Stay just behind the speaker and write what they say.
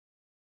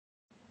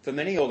For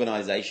many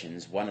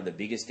organizations, one of the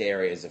biggest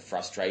areas of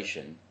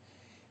frustration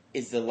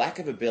is the lack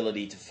of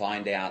ability to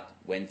find out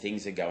when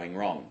things are going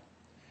wrong.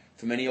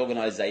 For many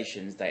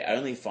organizations, they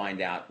only find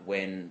out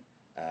when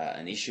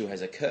an issue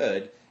has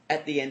occurred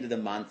at the end of the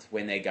month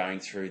when they're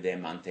going through their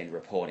month-end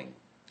reporting.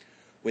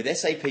 With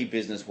SAP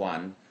Business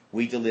One,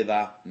 we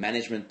deliver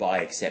management by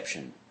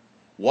exception.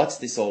 What's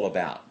this all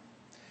about?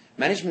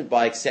 Management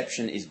by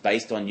exception is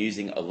based on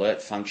using alert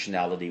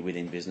functionality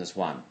within Business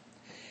One.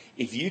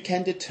 If you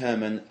can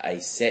determine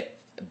a set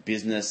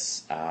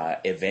business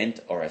event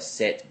or a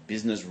set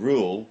business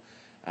rule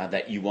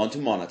that you want to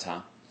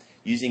monitor,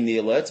 using the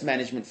alerts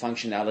management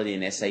functionality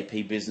in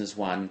SAP Business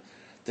One,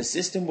 the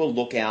system will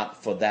look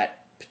out for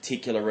that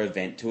particular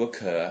event to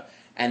occur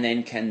and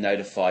then can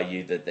notify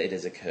you that it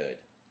has occurred.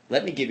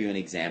 Let me give you an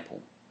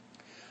example.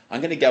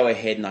 I'm going to go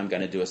ahead and I'm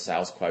going to do a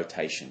sales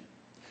quotation.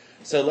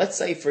 So let's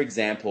say, for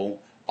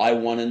example, I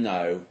want to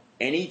know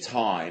any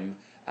time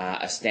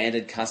a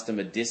standard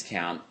customer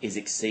discount is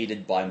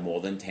exceeded by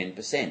more than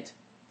 10%.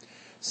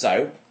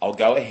 So I'll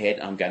go ahead,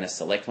 I'm going to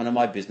select one of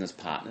my business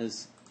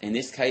partners. In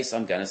this case,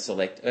 I'm going to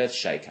select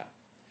Earthshaker.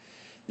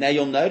 Now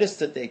you'll notice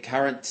that their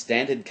current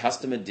standard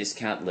customer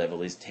discount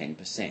level is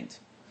 10%.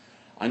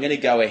 I'm going to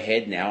go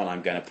ahead now and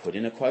I'm going to put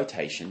in a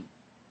quotation.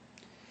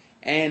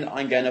 And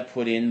I'm going to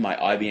put in my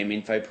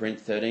IBM InfoPrint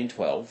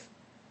 1312.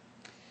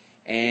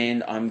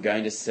 And I'm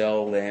going to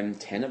sell them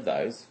 10 of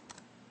those.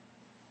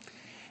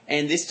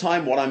 And this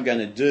time what I'm going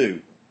to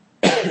do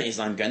is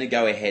I'm going to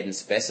go ahead and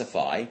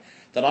specify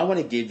that I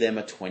want to give them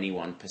a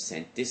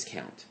 21%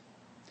 discount.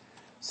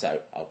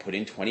 So I'll put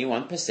in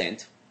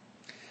 21%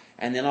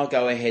 and then I'll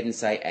go ahead and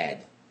say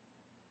add.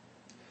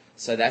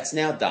 So that's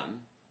now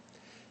done.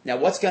 Now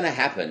what's going to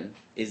happen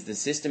is the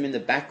system in the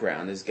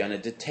background is going to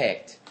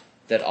detect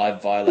that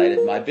I've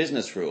violated my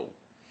business rule.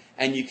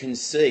 And you can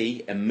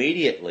see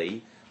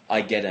immediately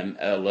I get an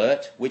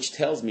alert which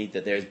tells me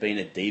that there's been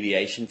a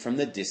deviation from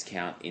the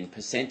discount in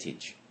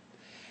percentage.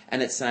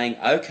 And it's saying,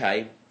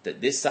 okay,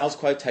 that this sales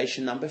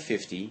quotation number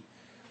 50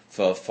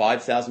 for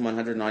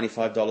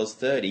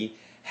 $5,195.30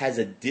 has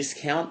a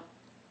discount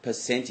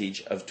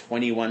percentage of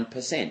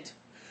 21%,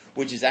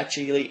 which is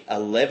actually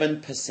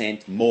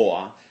 11%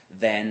 more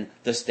than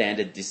the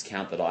standard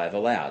discount that I have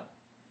allowed.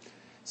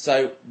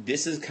 So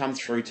this has come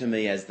through to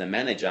me as the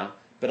manager,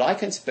 but I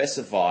can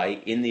specify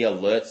in the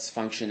alerts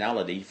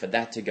functionality for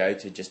that to go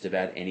to just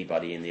about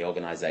anybody in the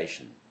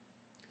organization.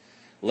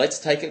 Let's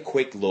take a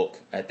quick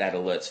look at that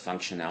alerts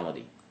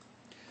functionality.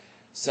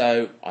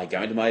 So I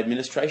go into my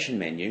administration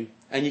menu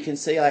and you can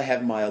see I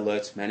have my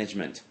alerts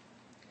management.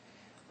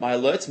 My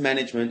alerts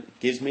management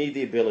gives me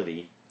the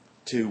ability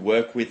to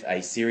work with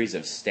a series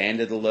of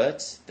standard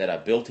alerts that are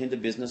built into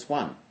Business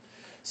One.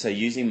 So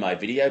using my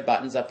video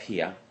buttons up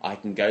here, I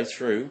can go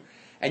through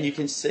and you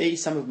can see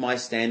some of my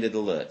standard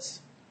alerts.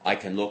 I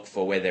can look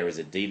for where there is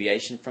a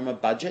deviation from a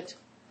budget.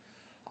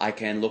 I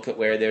can look at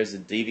where there is a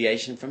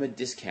deviation from a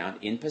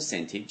discount in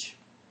percentage.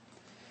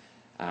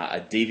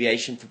 A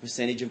deviation for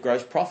percentage of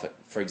gross profit.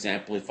 For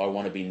example, if I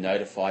want to be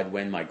notified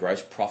when my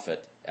gross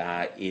profit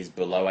is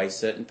below a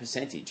certain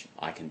percentage,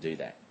 I can do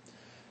that.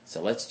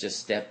 So let's just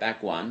step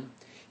back one.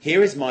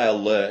 Here is my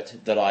alert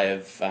that I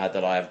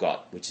have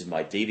got, which is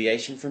my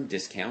deviation from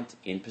discount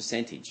in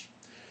percentage.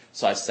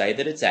 So I say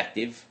that it's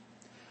active.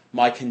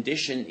 My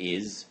condition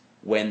is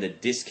when the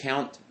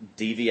discount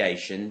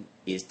deviation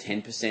is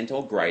 10%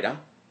 or greater.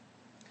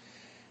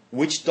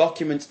 Which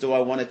documents do I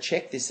want to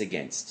check this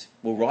against?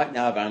 Well, right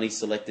now I've only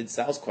selected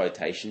sales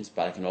quotations,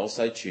 but I can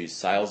also choose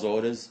sales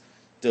orders,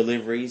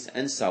 deliveries,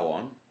 and so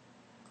on.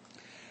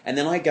 And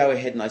then I go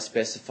ahead and I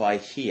specify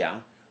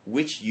here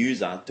which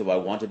user do I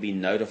want to be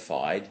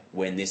notified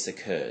when this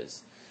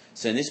occurs.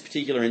 So in this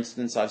particular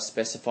instance, I've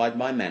specified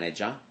my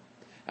manager,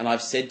 and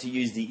I've said to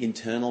use the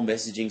internal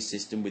messaging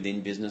system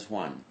within Business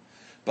One.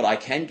 But I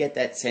can get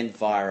that sent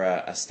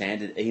via a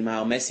standard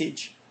email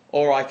message,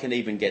 or I can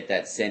even get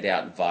that sent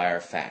out via a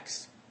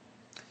fax.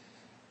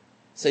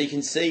 So you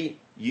can see,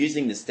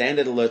 using the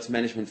standard alerts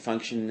management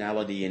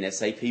functionality in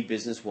SAP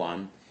Business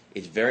One,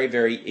 it's very,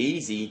 very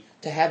easy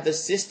to have the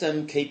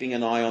system keeping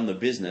an eye on the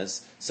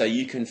business so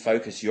you can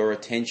focus your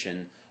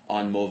attention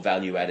on more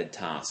value-added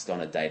tasks on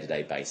a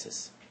day-to-day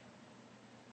basis.